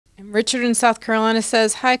Richard in South Carolina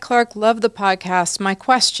says, hi, Clark, love the podcast. My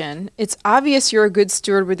question, it's obvious you're a good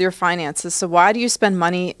steward with your finances, so why do you spend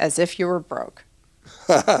money as if you were broke?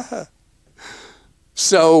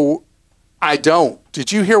 So I don't.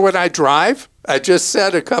 Did you hear what I drive? I just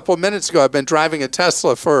said a couple of minutes ago, I've been driving a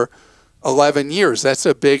Tesla for 11 years. That's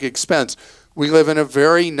a big expense. We live in a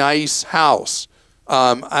very nice house.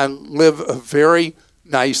 I live a very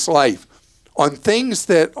nice life. On things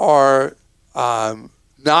that are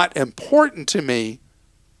not important to me,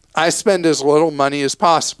 I spend as little money as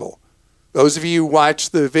possible. Those of you who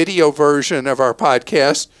watch the video version of our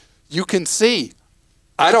podcast, you can see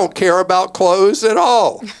I don't care about clothes at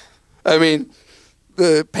all. I mean,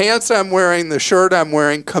 the pants I'm wearing, the shirt I'm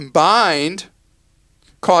wearing combined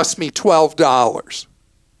cost me $12.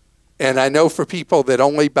 And I know for people that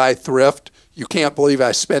only buy thrift, you can't believe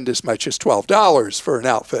I spend as much as $12 for an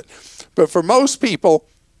outfit. But for most people,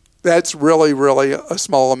 that's really, really a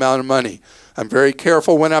small amount of money. I'm very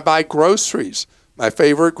careful when I buy groceries. My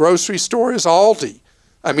favorite grocery store is Aldi.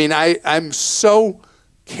 I mean, I'm so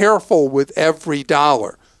careful with every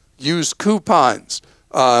dollar. Use coupons.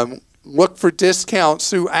 Look for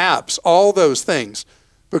discounts through apps. All those things.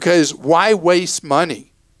 Because why waste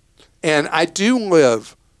money? And I do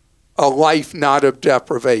live a life not of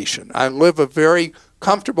deprivation. I live a very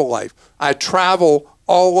comfortable life. I travel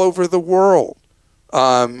all over the world.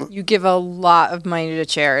 You give a lot of money to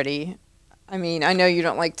charity. I mean, I know you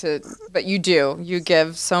don't like to, but you do. You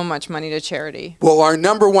give so much money to charity. Well, our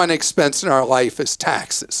number one expense in our life is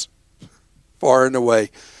taxes, far and away.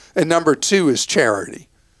 And number two is charity.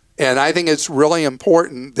 And I think it's really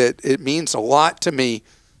important that it means a lot to me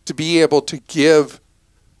to be able to give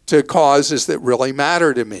to causes that really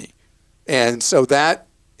matter to me. And so that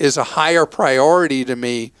is a higher priority to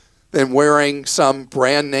me than wearing some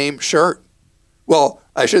brand name shirt. Well,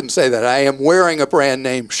 I shouldn't say that. I am wearing a brand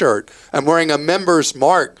name shirt. I'm wearing a Members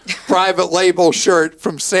Mark private label shirt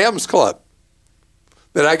from Sam's Club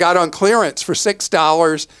that I got on clearance for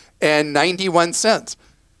 $6.91.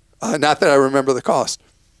 Not that I remember the cost.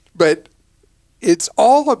 But it's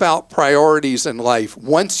all about priorities in life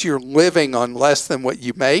once you're living on less than what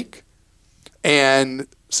you make. And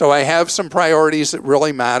so I have some priorities that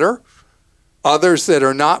really matter, others that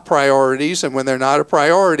are not priorities. And when they're not a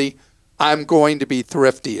priority, I'm going to be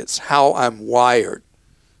thrifty. It's how I'm wired.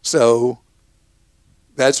 So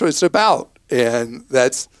that's what it's about. And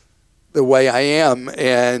that's the way I am.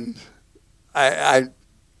 And I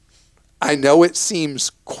know it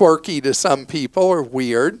seems quirky to some people or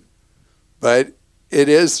weird, but it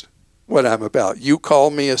is what I'm about. You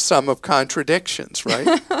call me a sum of contradictions,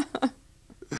 right?